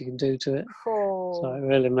add-ons you can do to it. Cool. So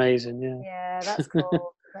really amazing, Yeah, that's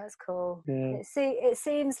cool. That's cool. Yeah. It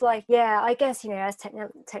seems like, I guess, as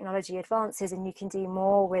technology advances and you can do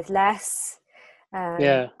more with less,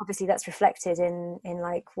 obviously that's reflected in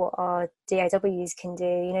like what our DAWs can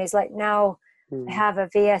do. It's like now I have a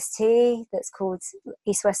VST that's called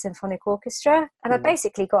East West Symphonic Orchestra, and I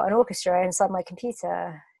basically got an orchestra inside my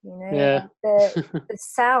computer. The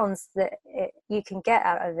sounds that you can get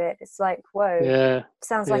out of it, it's like, whoa,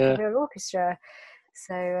 sounds like a real orchestra.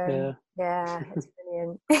 So it's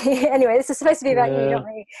brilliant. Anyway, this is supposed to be about you, not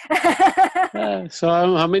me. So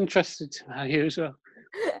I'm interested to how you as well.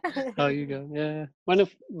 How you go? Yeah. When I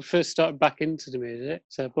first started back into the music,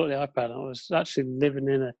 so I bought the iPad, I was actually living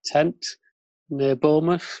in a tent near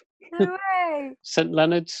Bournemouth, No way. St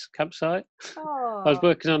Leonard's campsite. I was Oh,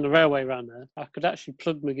 working on the railway around there. I could actually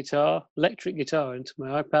plug my electric guitar, into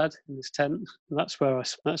my iPad in this tent, and that's where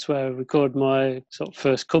I record my sort of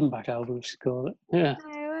first comeback album, if you call it. Yeah,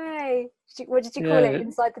 no way. What did you call it yeah,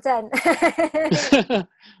 inside the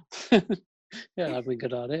yeah. That'd be a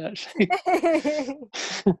good idea, actually. tent?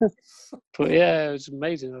 But yeah, it was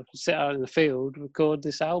amazing. I could sit out in the field, record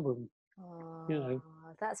this album. You Oh, know,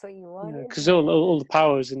 that's what you want, because isn't it? all the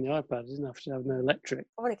power is in the iPad. It doesn't have to have no electric.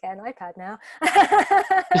 I want to get an iPad now.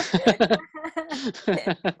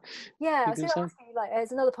 Yeah, I You was can going to say. ask you, like,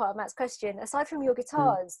 there's another part of Matt's question. Aside from your Mm,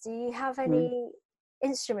 guitars, do you have mm. any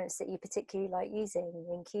instruments that you particularly like using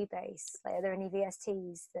in Cubase? Like, are there any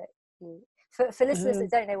VSTs that you... For listeners that Um,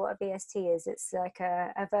 don't know what a VST is, it's like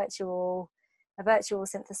a virtual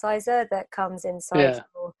synthesizer that comes inside yeah,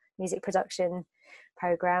 your music production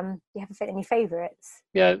program. Do you have any favorites?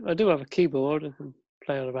 yeah. I do have a keyboard. I can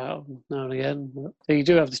play it about now and again. But you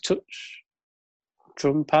do have the touch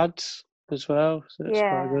drum pads as well, so it's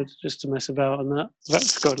quite Yeah. good just to mess about on that. I've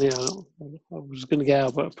actually got, I was going to get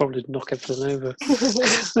out, but I'd probably knock everything over.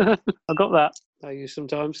 I got that. I use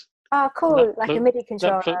sometimes. Oh, That cool! Like a plug, MIDI that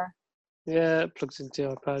plug, controller. yeah, it plugs into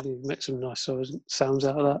the iPad. You make some nice sounds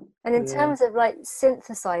out of that. And in Yeah. terms of like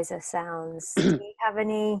synthesizer sounds, do you have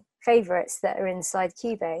any favorites that are inside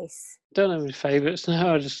Cubase? Don't have any favourites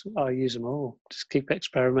now. I use them all. Just keep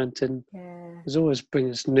experimenting. Yeah. There's always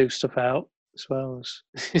bringing new stuff out as well.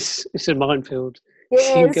 It's a minefield. You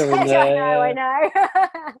It is. go in I there, know.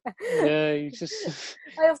 yeah. You just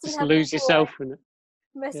I often just have lose people like yourself in it.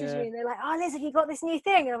 message Yeah, me and they're like, "Oh, Liz, have you got this new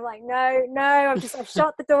thing?" And I'm like, "No, no, I've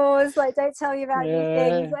shut the doors. Like, don't tell me about new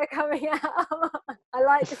things yeah. that are coming out. I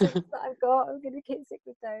like the things that I've got. I'm gonna keep stick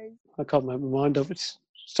with those." I can't make my mind up. It's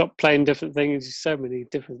stop playing different things. There's so many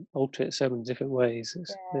different alter it so many different ways.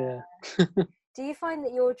 Yeah. Yeah. Do you find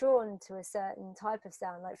that you're drawn to a certain type of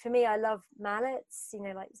sound? Like for me, I love mallets,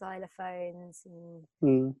 like xylophones and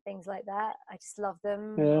Mm, things like that. I just love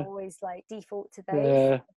them. I yeah. always like default to those.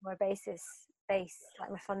 Yeah. My bass,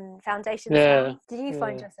 like my fun foundation Yeah. sound. Do you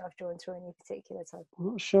find Yeah. yourself drawn to any particular type?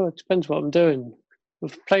 I'm not sure. It depends what I'm doing.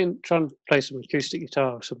 If trying to play some acoustic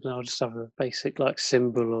guitar or something, I'll just have a basic like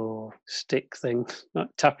cymbal or stick thing, like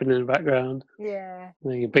tapping in the background. Yeah.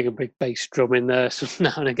 And then you bring a big bass drum in there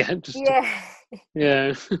now and again, just to, Yeah.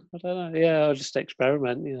 yeah. I don't know. Yeah, I'll just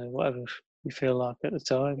experiment. Whatever you feel like at the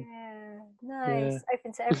time. Yeah. Yeah. Nice.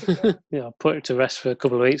 Open to everything. Yeah, I'll put it to rest for a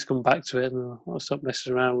couple of weeks, come back to it, and I'll stop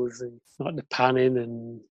messing around with the panning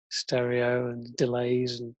and stereo and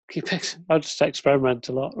delays and keep it. I'll just experiment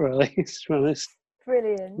a lot, really. To be honest,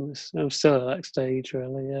 Brilliant. I'm still at that stage,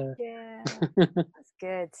 really. Yeah. Yeah. That's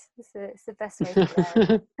good. It's the best way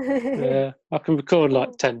to learn. Yeah, I can record like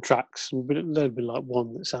Cool. 10 tracks, but there'll be like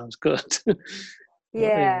one that sounds good. But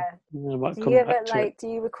yeah, Yeah. I might Do you come ever back to it. do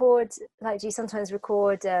you record, do you sometimes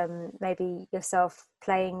record maybe yourself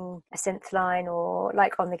playing a synth line or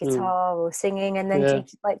like on the Mm, guitar or singing, and then do yeah, you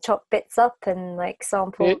like chop bits up and like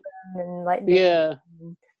sample it, them and like loop yeah,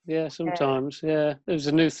 them? yeah. Yeah. Sometimes, yeah. There was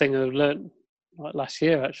a new thing I learned like last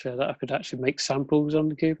year actually that I could actually make samples on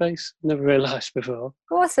the Cubase. Never realised before.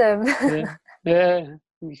 Awesome. Yeah, yeah.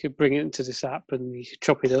 You could bring it into this app and you could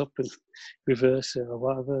chop it up and reverse it or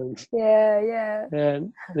whatever. And, Yeah, yeah.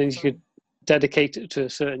 and then you could dedicate it to a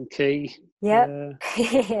certain key. Yep. Yeah,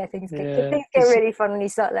 Yeah, yeah. things get really fun when you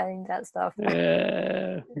start learning that stuff.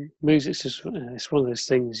 Music's just it's one of those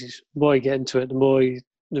things. The more you get into it, the more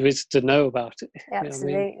there is to know about it. You know what I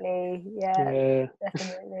mean? Absolutely. Yeah, Yeah,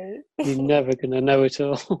 definitely. you're never gonna know it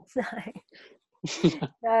all. No,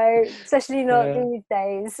 no, especially not Yeah, these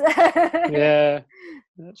days. yeah.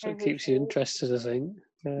 That's what keeps you Everything. interested, I think.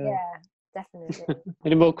 Yeah. Yeah, definitely.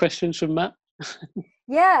 Any more questions from Matt?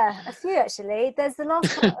 Yeah, a few actually. There's the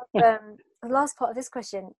last part of this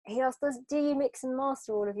question. He asked us, "Do you mix and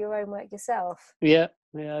master all of your own work yourself?" Yeah,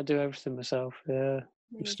 yeah. I do everything myself. Yeah,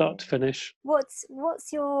 from start to Amazing. finish. What's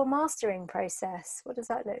your mastering process? What does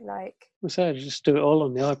that look like? I say I just do it all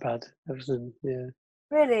on the iPad. Everything. Yeah.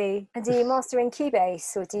 Really? And do you master in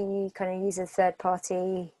Cubase, or do you kind of use a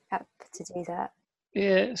third-party app to do that?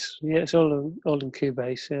 It's all in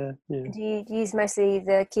Cubase. Yeah, yeah, And do you use mostly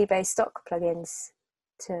the Cubase stock plugins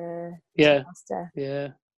to yeah, master? yeah,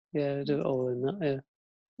 yeah. I do it all in that. Yeah.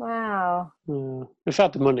 Wow. If I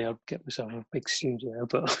had the money, I'd get myself a big studio,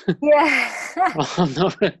 but Yeah. I'm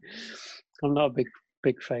not. I'm not a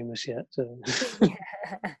big famous yet. So Yeah.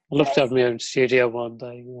 I'd love to have my own studio one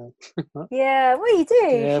day. Yeah, well, you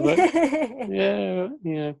Yeah, but do.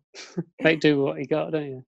 yeah, make do what you got, don't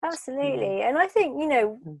you? Yeah. Absolutely. And I think,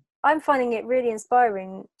 I'm finding it really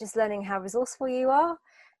inspiring just learning how resourceful you are.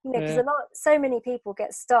 You know, because so many people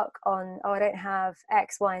get stuck on, oh, I don't have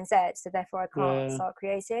X, Y, and Z, so therefore I can't start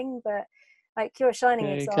creating. But like, you're a shining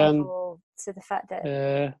example to the fact that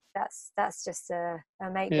that's just a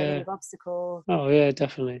make-believe obstacle. Oh yeah,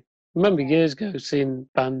 definitely. I remember years ago seeing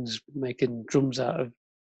bands making drums out of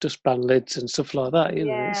dustpan lids and stuff like that. You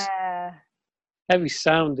know, every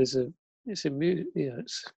sound is it's a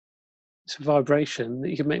vibration that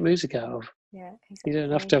you can make music out of. Yeah, exactly. You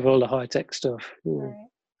don't have to have all the high-tech stuff. Right.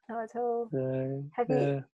 Not at all. Have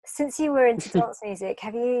you, since you were into dance music,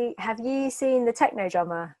 have you seen the Techno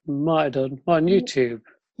Drummer? Might have done. On YouTube.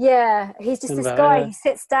 Yeah, he's just this guy. He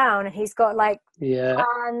sits down and he's got like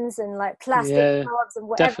pans and like plastic gloves and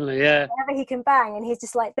whatever, whatever he can bang, and he's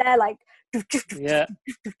just like there, like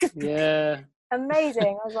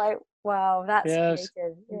amazing. I was like, wow, that's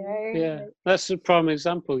creative. You know? That's a prime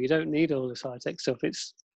example. You don't need all this high tech stuff.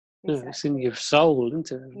 It's it's in your soul,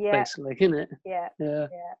 isn't it? Basically, isn't it? Yeah.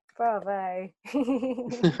 Bravo.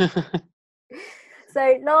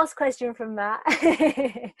 So, last question from Matt.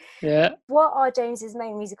 What are James's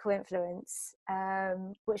main musical influence,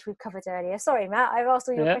 which we've covered earlier? Sorry, Matt, I've asked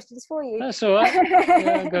all your questions for you. That's all right.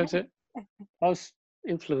 I'll go to it.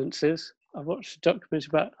 Influences. I watched a documentary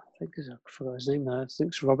about, I forgot his name now. I think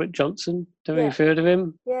it's Robert Johnson. Don't know if you've heard of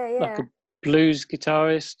him. Yeah. Like a blues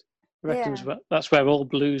guitarist. I reckon that's where all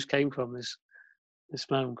blues came from, this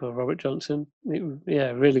man called Robert Johnson. It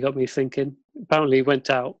really got me thinking. Apparently he went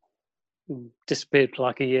out, disappeared for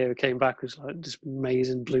like a year, came back, was like this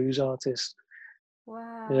amazing blues artist.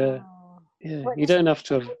 Wow. Yeah. You don't have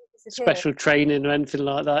to have special training or anything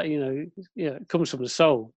like that, you know. It comes from the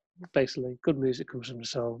soul, basically. Good music comes from the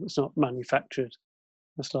soul. It's not manufactured.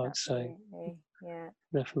 That's like to say. Yeah.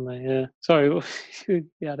 Definitely, yeah. Sorry, you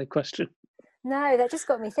had a question. No, that just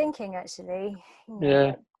got me thinking, actually. You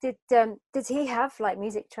know, did he have like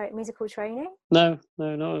musical training? No.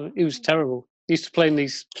 He was terrible. He used to play in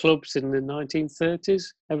these clubs in the 1930s.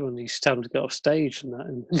 Everyone used to tell him to get off stage and that,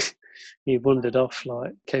 and he wandered off,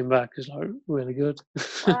 like, came back, was like really good.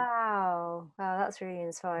 Wow, that's really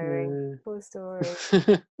inspiring. Cool story.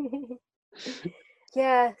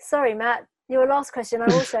 Sorry, Matt. Your last question I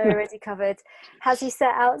also already covered. Has he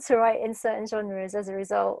set out to write in certain genres as a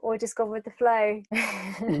result, or just gone with the flow?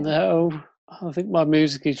 No, I think my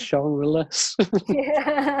music is genreless.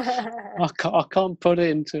 I can't put it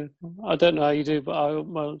into. I don't know how you do, but I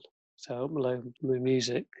help my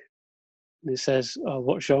music. And it says, "Oh,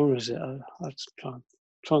 what genre is it?" I just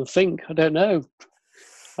trying to think. I don't know.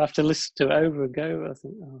 I have to listen to it over and go. I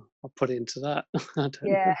think, I'll put it into that. I don't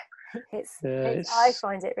know. I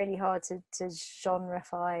find it really hard to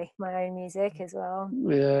genreify my own music as well.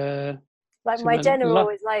 Yeah. Like my general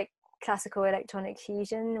is like classical electronic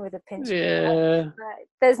fusion with a pinch of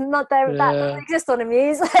there's not that doesn't exist on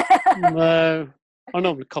Amuse. No. I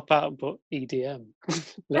normally cop out and put EDM,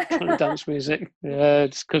 electronic dance music. Yeah,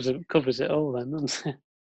 just because it covers it all then, doesn't it?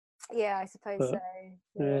 Yeah, I suppose so.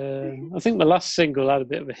 Yeah. I think my last single had a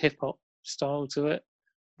bit of a hip hop style to it.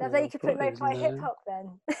 I bet you could put lo-fi hip hop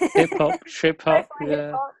then. Hip hop, trip hop,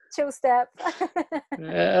 hip hop, chill step.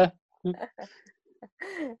 Yeah.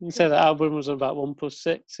 You say the album was about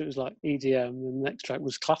 1+6. It was like EDM, and the next track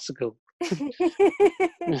was classical.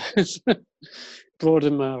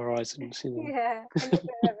 Broaden my horizons, you know. Yeah, and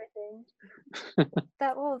everything.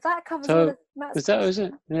 That covers all of Matt's questions. Is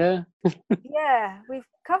it? Yeah. Yeah, we've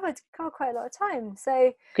covered quite a lot of time.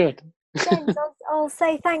 So good. James, I'll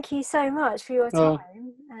say thank you so much for your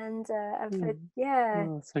time and for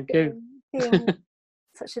thank you. Being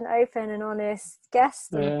such an open and honest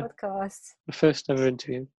guest on the podcast. The first ever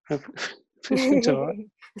interview. The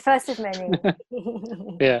first of many.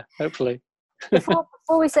 Yeah, hopefully. Before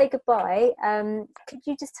we say goodbye, could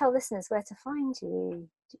you just tell listeners where to find you?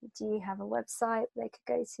 Do you have a website they could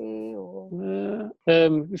go to? Or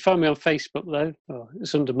you find me on Facebook though.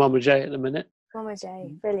 It's under Mama J at the minute. Mama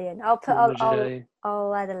J, brilliant.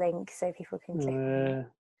 I'll add a link so people can click.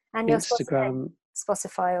 And your Instagram,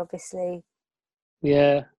 Spotify, obviously.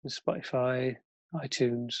 Yeah, Spotify,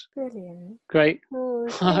 iTunes. Brilliant. Great. Oh,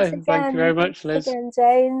 thank you very much, Liz. Again,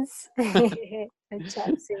 James. And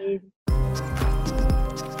chat soon.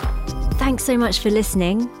 Thanks so much for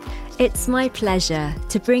listening. It's my pleasure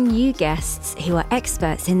to bring you guests who are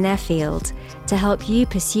experts in their field to help you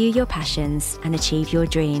pursue your passions and achieve your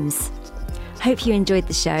dreams. Hope you enjoyed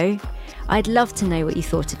the show. I'd love to know what you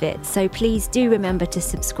thought of it, so please do remember to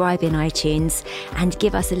subscribe in iTunes and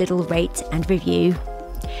give us a little rate and review.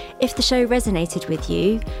 If the show resonated with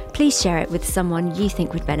you, please share it with someone you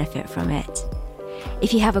think would benefit from it.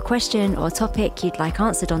 If you have a question or topic you'd like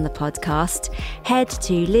answered on the podcast, head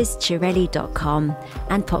to lizchirelli.com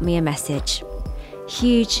and pop me a message.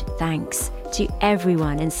 huge thanks to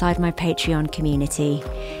everyone inside my Patreon community.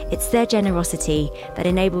 It's their generosity that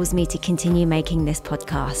enables me to continue making this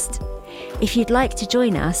podcast. If you'd like to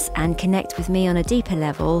join us and connect with me on a deeper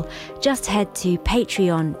level, just head to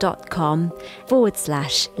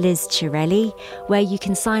patreon.com/Liz Chirelli, where you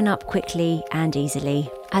can sign up quickly and easily.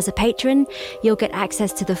 As a patron, you'll get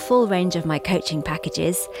access to the full range of my coaching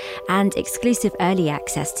packages and exclusive early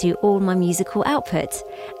access to all my musical output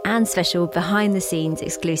and special behind-the-scenes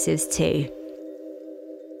exclusives too.